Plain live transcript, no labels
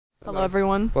Hello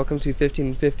everyone. Welcome to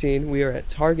 1515. We are at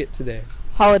Target today.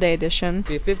 Holiday edition.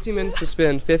 We have 15 minutes to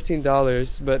spend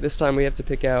 $15, but this time we have to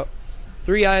pick out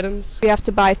 3 items. We have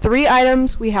to buy 3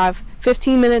 items. We have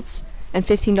 15 minutes and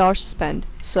 $15 to spend.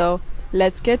 So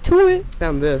let's get to it.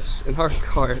 Found this in our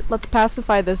cart. Let's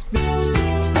pacify this.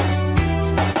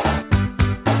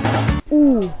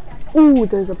 Ooh,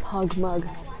 there's a pug mug.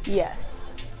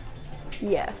 Yes,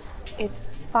 it's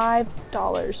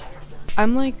 $5.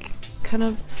 I'm like kind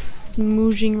of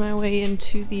smooging my way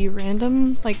into the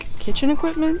random like kitchen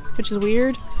equipment, which is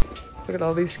weird. Look at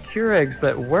all these Keurigs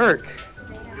that work.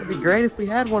 It'd be great if we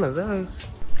had one of those.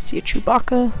 I see a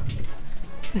Chewbacca.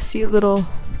 I see a little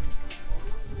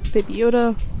Baby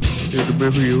Yoda. There's a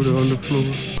Baby Yoda on the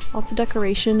floor. Lots of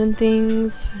decoration and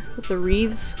things with the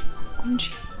wreaths.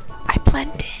 OMG. I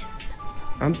blend in.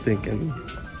 I'm thinking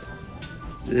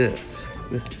this.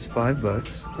 This is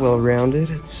 $5. Well rounded.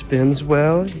 It spins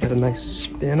well. You got a nice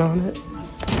spin on it.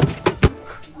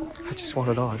 I just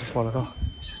want it all. I just want it all.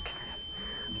 Just can I have?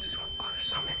 I just want. Oh, there's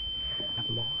so many. I have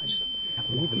them all. I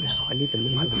need them now. I need them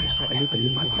in my life. I need them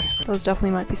in my life. Those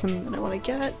definitely might be something that I want to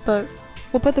get, but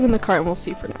we'll put them in the cart and we'll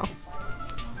see for now.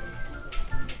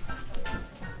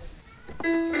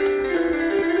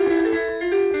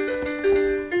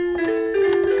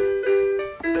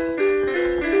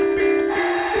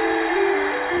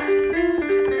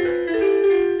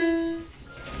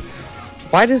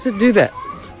 Why does it do that?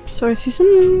 So I see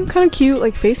some kind of cute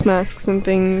like face masks and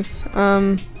things.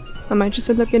 I might just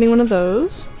end up getting one of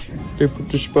those. They put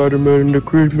the Spider-Man in the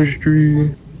Christmas tree.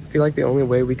 I feel like the only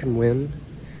way we can win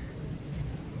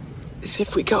is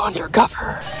if we go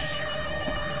undercover.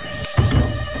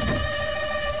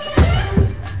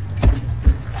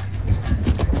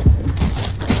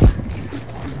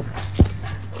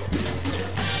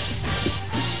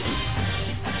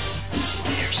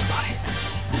 Here's somebody.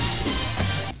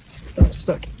 I'm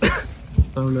stuck.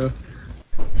 Oh no.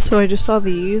 So I just saw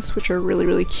these, which are really,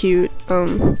 really cute.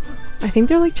 I think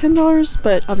they're like $10,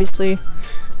 but obviously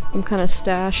I'm kind of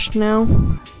stashed now.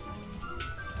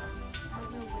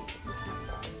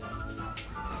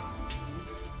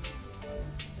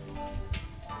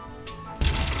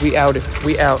 We out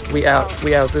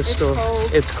this store.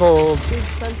 Cold. It's cold. We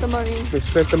spent the money. We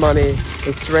spent the money.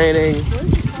 It's raining.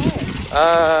 Where's the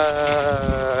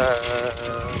car?